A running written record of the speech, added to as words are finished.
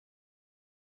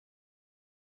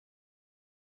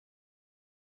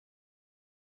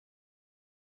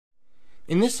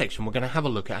In this section we're going to have a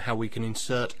look at how we can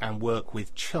insert and work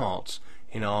with charts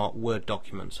in our Word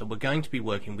document. So we're going to be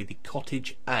working with the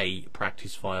Cottage A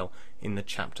practice file in the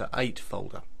Chapter 8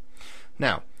 folder.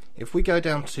 Now if we go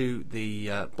down to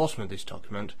the bottom of this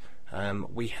document,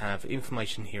 we have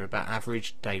information here about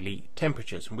average daily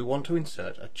temperatures, and we want to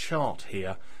insert a chart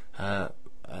here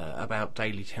about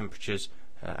daily temperatures,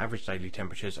 average daily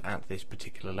temperatures at this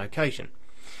particular location.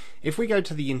 If we go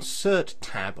to the Insert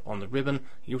tab on the ribbon,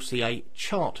 you'll see a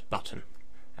Chart button,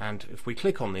 and if we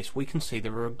click on this we can see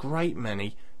there are a great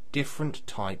many different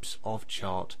types of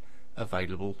chart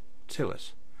available to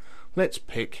us. Let's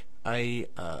pick a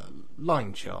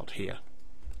line chart here,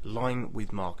 line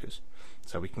with markers.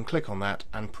 So we can click on that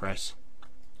and press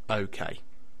OK.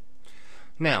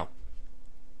 Now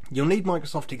you'll need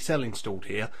Microsoft Excel installed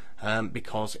here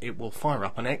because it will fire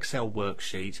up an Excel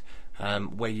worksheet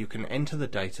where you can enter the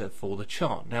data for the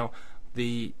chart. Now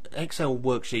the Excel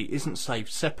worksheet isn't saved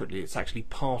separately, it's actually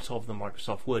part of the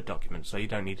Microsoft Word document, so you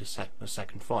don't need a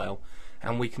second file,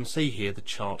 and we can see here the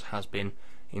chart has been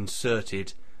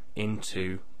inserted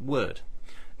into Word.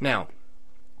 Now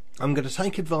I'm going to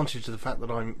take advantage of the fact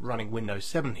that I'm running Windows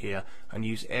 7 here and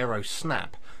use Arrow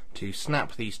Snap to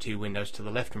snap these two windows to the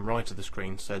left and right of the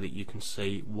screen so that you can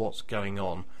see what's going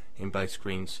on in both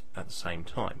screens at the same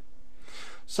time.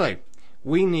 So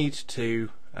we need to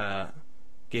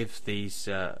give these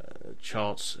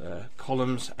charts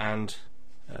columns and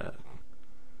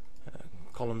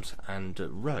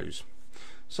rows.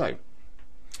 So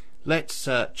let's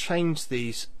change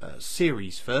these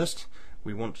series first.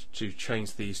 We want to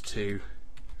change these to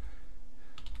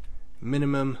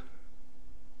minimum,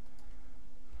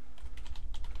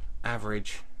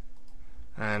 average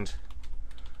and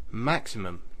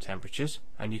maximum temperatures,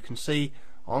 and you can see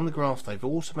on the graph they've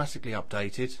automatically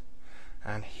updated,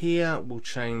 and here we'll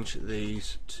change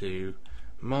these to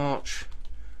March,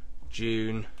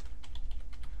 June,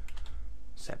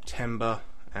 September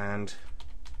and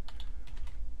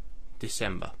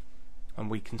December, and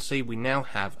we can see we now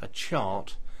have a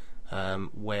chart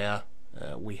where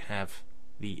we have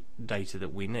the data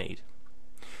that we need.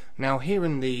 Now here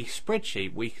in the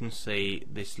spreadsheet we can see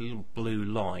this little blue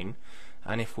line,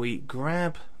 and if we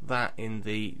grab that in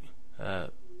the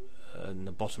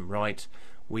bottom right,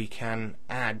 we can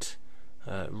add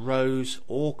rows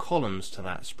or columns to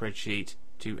that spreadsheet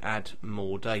to add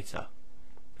more data.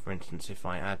 For instance, if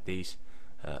I add these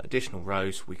additional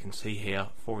rows, we can see here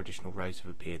 4 additional rows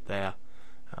have appeared there.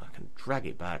 I can drag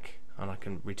it back and I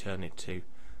can return it to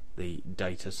the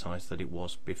data size that it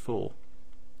was before.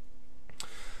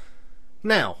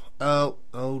 Now,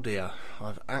 oh dear,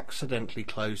 I've accidentally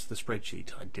closed the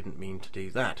spreadsheet. I didn't mean to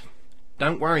do that.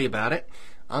 Don't worry about it.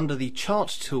 Under the Chart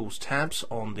Tools tabs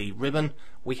on the ribbon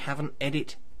we have an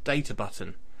Edit Data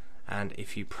button, and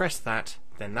if you press that,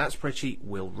 then that spreadsheet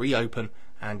will reopen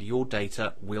and your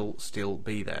data will still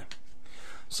be there.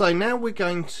 So now we're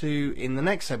going to, in the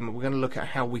next segment, we're going to look at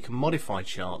how we can modify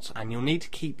charts, and you'll need to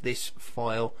keep this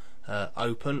file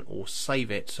open or save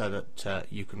it so that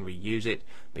you can reuse it,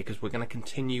 because we're going to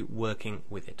continue working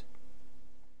with it.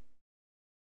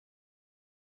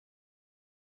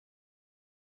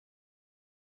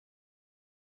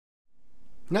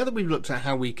 Now that we've looked at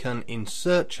how we can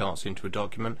insert charts into a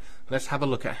document, let's have a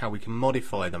look at how we can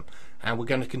modify them. And we're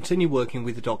going to continue working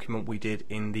with the document we did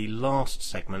in the last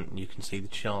segment. You can see the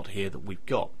chart here that we've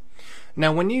got.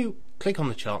 Now when you click on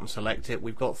the chart and select it,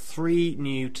 we've got 3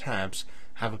 new tabs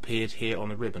have appeared here on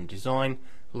the ribbon: Design,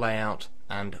 Layout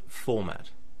and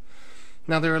Format.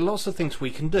 Now there are lots of things we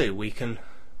can do. We can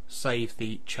save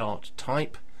the chart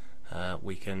type,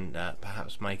 we can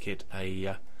perhaps make it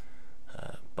a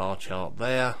bar chart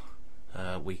there,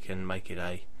 we can make it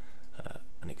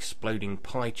an exploding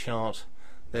pie chart.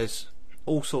 There's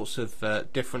all sorts of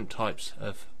different types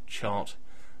of chart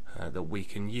that we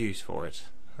can use for it.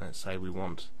 Let's say we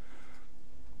want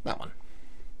that one.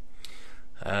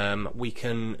 We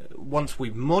can, once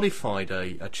we've modified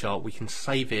a chart, we can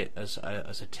save it as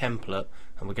a template,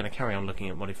 and we're going to carry on looking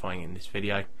at modifying it in this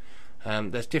video.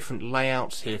 There's different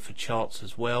layouts here for charts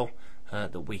as well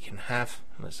that we can have.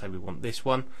 Let's say we want this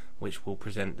one, which will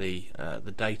present the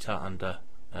data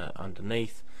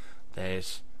underneath.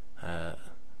 There's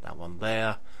that one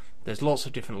there. There's lots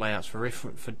of different layouts for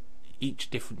each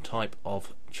different type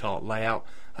of chart layout,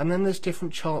 and then there's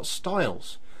different chart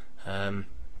styles.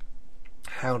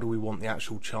 How do we want the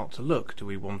actual chart to look? Do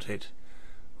we want it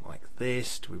like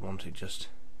this? Do we want it just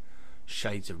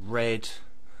shades of red?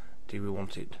 Do we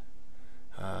want it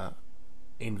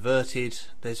inverted?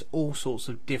 There's all sorts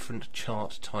of different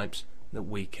chart types that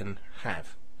we can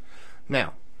have.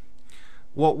 Now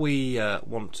What we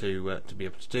want to be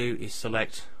able to do is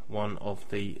select one of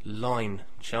the line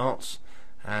charts,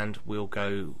 and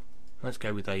let's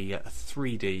go with a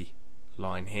 3D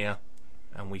line here,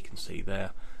 and we can see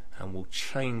there, and we'll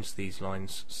change these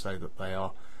lines so that they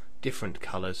are different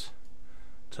colours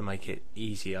to make it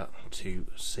easier to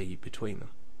see between them.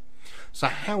 So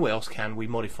how else can we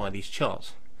modify these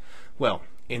charts? Well,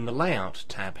 in the layout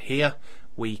tab here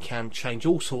we can change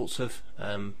all sorts of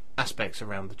aspects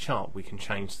around the chart. We can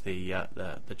change the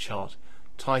chart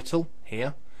title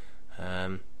here,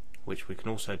 which we can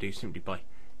also do simply by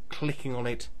clicking on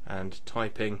it and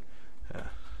typing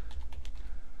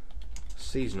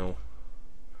seasonal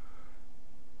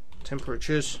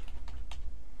temperatures.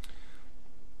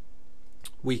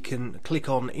 We can click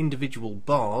on individual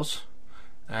bars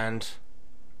and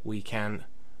we can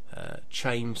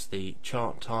change the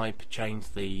chart type,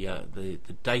 change the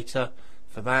data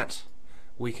for that.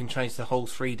 We can change the whole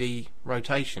 3D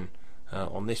rotation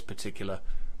on this particular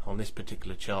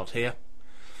chart here.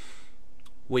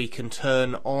 We can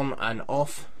turn on and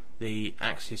off the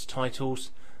axis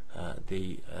titles,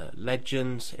 the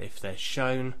legends if they're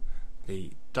shown,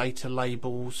 the data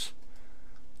labels,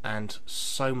 and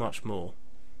so much more.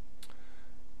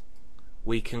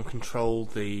 We can control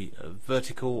the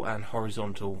vertical and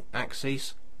horizontal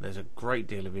axes. There's a great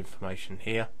deal of information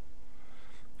here.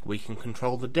 We can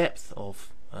control the depth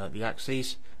of the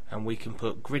axes, and we can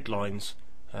put grid lines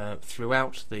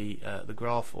throughout the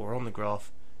graph or on the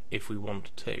graph if we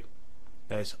want to.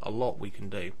 There's a lot we can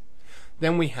do.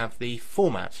 Then we have the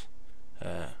format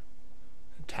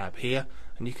tab here,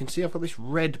 and you can see I've got this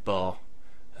red bar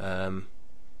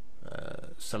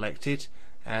selected,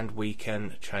 and we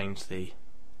can change the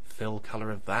fill colour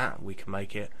of that. We can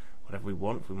make it whatever we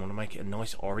want. If we want to make it a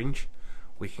nice orange,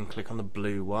 we can click on the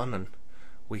blue one and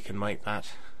we can make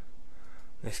that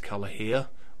this colour here,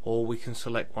 or we can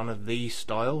select one of these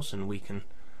styles and we can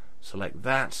select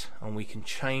that, and we can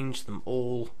change them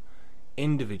all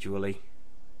individually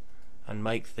and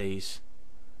make these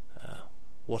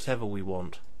whatever we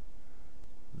want.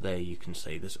 There you can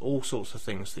see there's all sorts of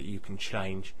things that you can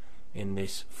change in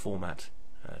this format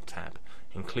tab,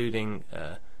 including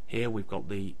here we've got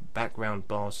the background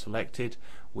bars selected.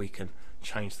 We can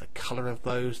change the colour of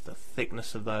those, the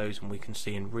thickness of those, and we can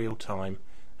see in real time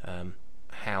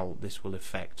how this will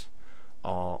affect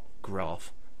our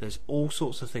graph. There's all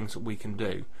sorts of things that we can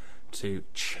do to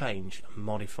change and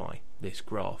modify this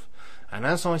graph. And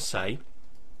as I say,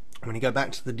 when you go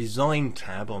back to the design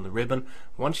tab on the ribbon,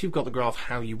 once you've got the graph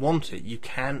how you want it, you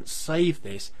can save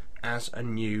this as a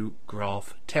new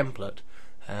graph template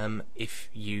if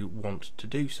you want to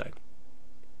do so.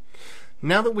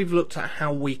 Now that we've looked at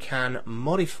how we can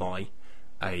modify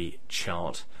a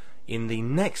chart, in the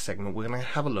next segment we're going to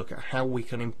have a look at how we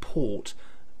can import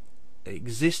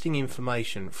existing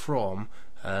information from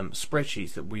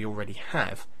spreadsheets that we already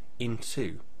have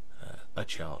into a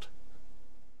chart.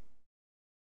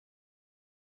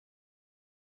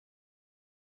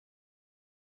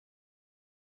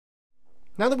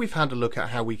 Now that we've had a look at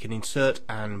how we can insert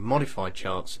and modify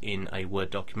charts in a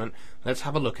Word document, let's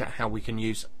have a look at how we can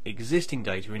use existing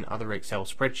data in other Excel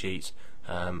spreadsheets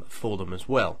for them as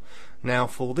well. Now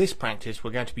for this practice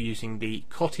we're going to be using the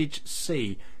Cottage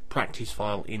C practice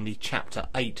file in the Chapter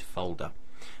 8 folder,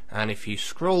 and if you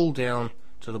scroll down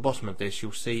to the bottom of this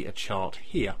you'll see a chart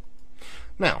here.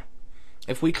 Now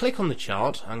if we click on the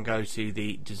chart and go to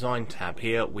the Design tab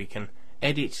here, we can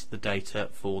edit the data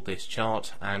for this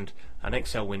chart and an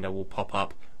Excel window will pop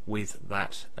up with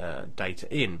that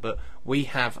data in, but we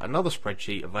have another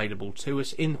spreadsheet available to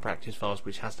us in the practice files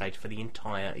which has data for the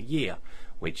entire year,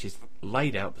 which is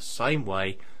laid out the same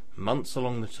way, months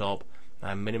along the top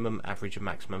and minimum, average and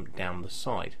maximum down the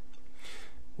side.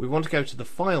 We want to go to the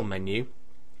File menu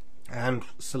and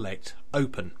select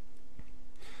Open.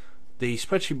 The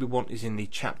spreadsheet we want is in the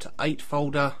Chapter 8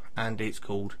 folder and it's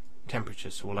called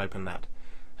Temperatures, so we'll open that.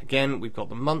 Again, we've got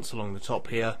the months along the top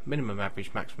here, minimum,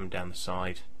 average, maximum down the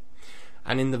side,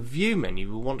 and in the View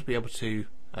menu we want to be able to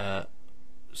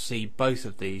see both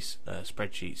of these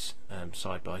spreadsheets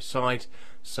side by side,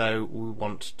 so we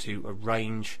want to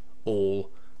arrange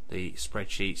all the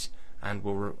spreadsheets and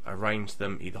we'll arrange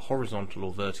them either horizontal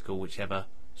or vertical, whichever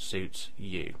suits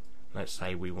you. Let's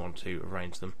say we want to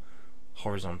arrange them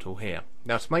horizontal here.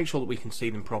 Now to make sure that we can see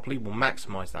them properly, we'll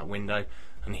maximize that window,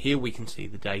 and here we can see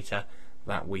the data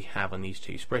that we have on these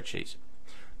two spreadsheets.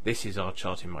 This is our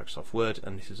chart in Microsoft Word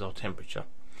and this is our temperature.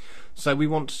 So we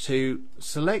want to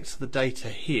select the data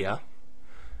here,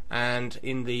 and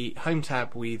in the Home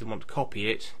tab we either want to copy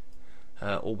it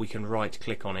or we can right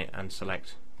click on it and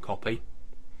select copy,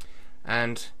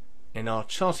 and in our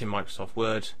chart in Microsoft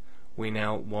Word, we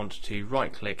now want to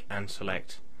right click and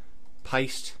select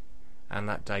paste, and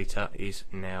that data is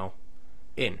now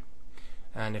in.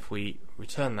 And if we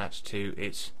return that to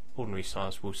its ordinary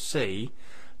size, we'll see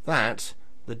that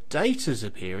the data's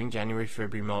appearing January,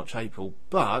 February, March, April,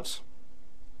 but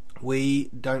we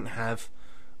don't have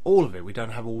all of it. We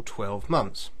don't have all 12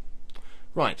 months.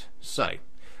 Right, so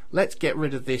let's get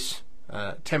rid of this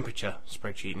temperature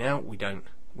spreadsheet now. We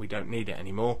don't need it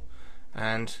anymore,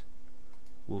 and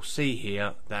we'll see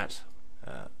here that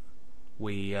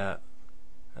we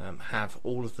have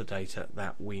all of the data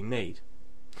that we need.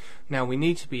 Now we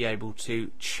need to be able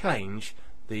to change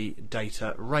the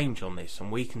data range on this,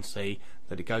 and we can see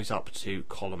that it goes up to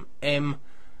column M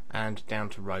and down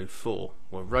to row 4.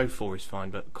 Well, row 4 is fine,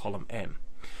 but column M.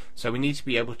 So we need to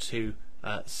be able to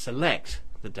select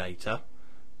the data,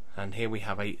 and here we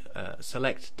have a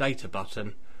select data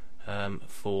button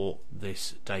for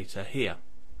this data here,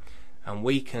 and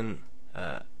we can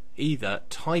either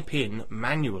type in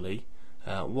manually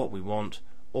what we want,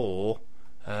 or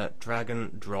drag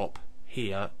and drop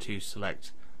here to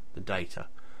select the data.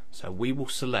 So we will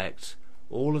select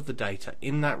all of the data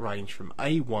in that range from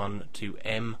A1 to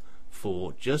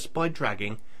M4 just by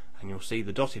dragging, and you'll see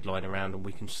the dotted line around, and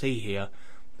we can see here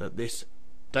that this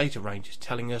data range is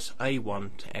telling us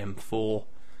A1 to M4.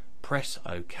 Press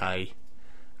OK,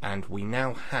 and we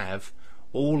now have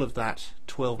all of that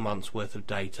 12 months worth of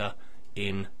data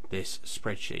in this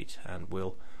spreadsheet. And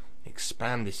we'll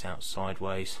expand this out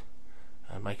sideways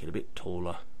and make it a bit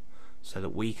taller so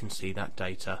that we can see that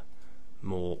data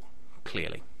more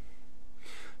clearly.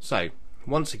 So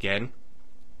once again,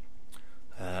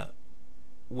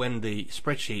 when the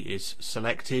spreadsheet is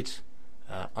selected,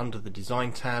 under the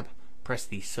Design tab, press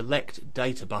the Select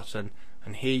Data button,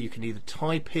 and here you can either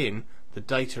type in the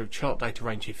data, chart data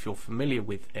range if you're familiar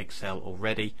with Excel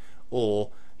already,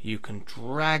 or you can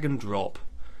drag and drop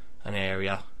an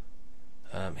area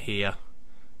here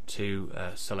to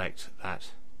select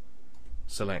that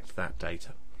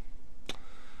data.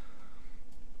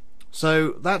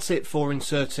 So that's it for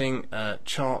inserting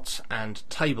charts and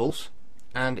tables,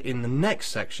 and in the next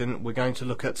section we're going to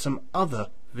look at some other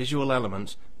visual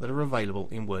elements that are available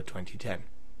in Word 2010.